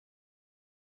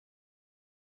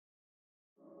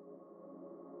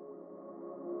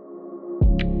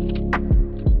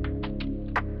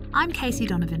I'm Casey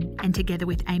Donovan, and together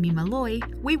with Amy Malloy,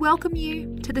 we welcome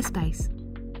you to The Space,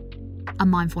 a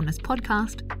mindfulness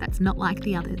podcast that's not like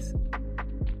the others.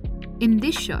 In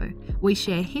this show, we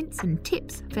share hints and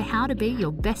tips for how to be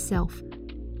your best self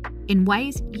in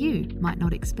ways you might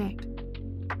not expect.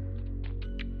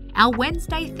 Our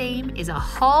Wednesday theme is a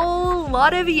whole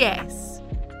lot of yes,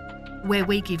 where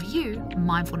we give you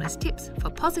mindfulness tips for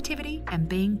positivity and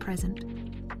being present.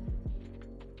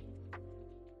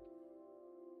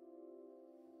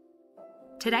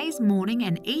 Today's morning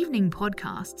and evening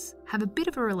podcasts have a bit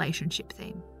of a relationship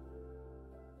theme.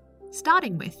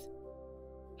 Starting with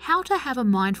how to have a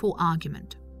mindful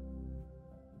argument.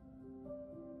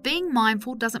 Being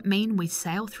mindful doesn't mean we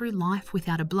sail through life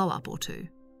without a blow-up or two.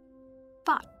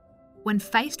 But when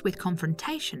faced with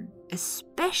confrontation,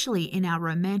 especially in our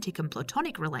romantic and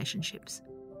platonic relationships,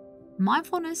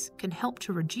 mindfulness can help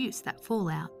to reduce that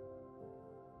fallout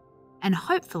and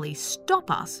hopefully stop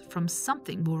us from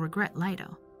something we'll regret later.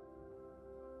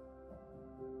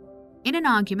 In an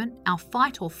argument, our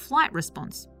fight or flight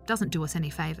response doesn't do us any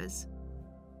favours.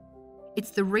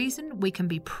 It's the reason we can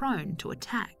be prone to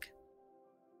attack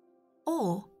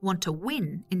or want to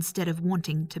win instead of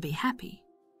wanting to be happy.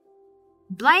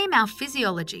 Blame our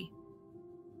physiology.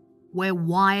 We're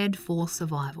wired for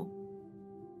survival.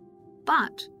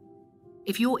 But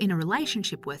if you're in a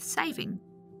relationship worth saving,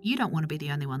 you don't want to be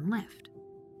the only one left.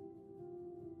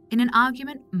 In an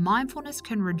argument, mindfulness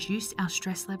can reduce our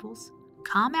stress levels,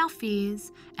 calm our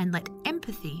fears, and let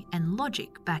empathy and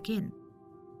logic back in.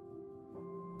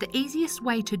 The easiest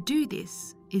way to do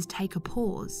this is take a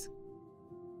pause.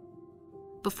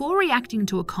 Before reacting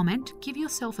to a comment, give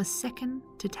yourself a second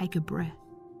to take a breath.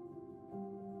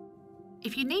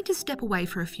 If you need to step away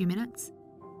for a few minutes,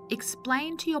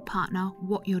 explain to your partner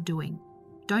what you're doing.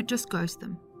 Don't just ghost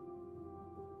them.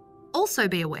 Also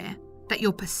be aware that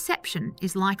your perception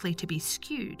is likely to be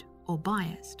skewed or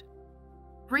biased.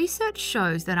 Research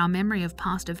shows that our memory of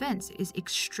past events is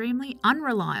extremely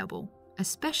unreliable,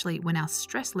 especially when our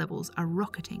stress levels are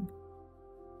rocketing.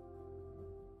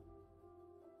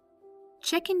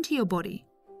 Check into your body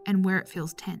and where it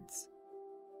feels tense.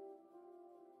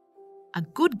 A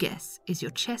good guess is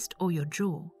your chest or your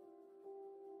jaw.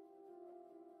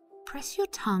 Press your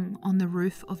tongue on the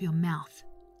roof of your mouth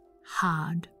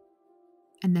hard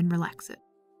and then relax it.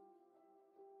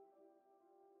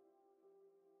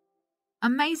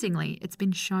 Amazingly, it's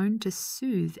been shown to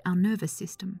soothe our nervous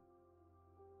system.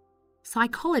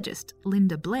 Psychologist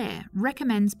Linda Blair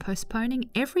recommends postponing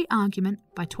every argument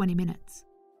by 20 minutes.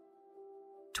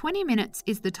 20 minutes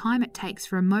is the time it takes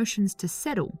for emotions to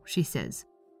settle, she says,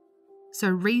 so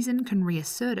reason can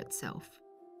reassert itself.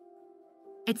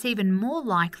 It's even more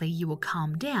likely you will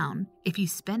calm down if you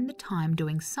spend the time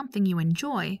doing something you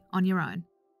enjoy on your own.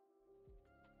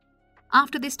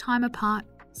 After this time apart,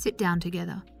 sit down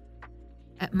together.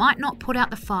 It might not put out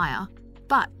the fire,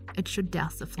 but it should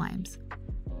douse the flames.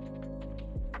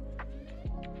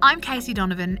 I'm Casey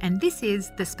Donovan, and this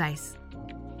is The Space.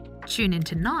 Tune in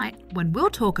tonight when we'll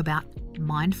talk about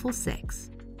mindful sex.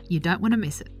 You don't want to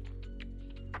miss it.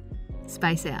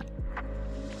 Space out.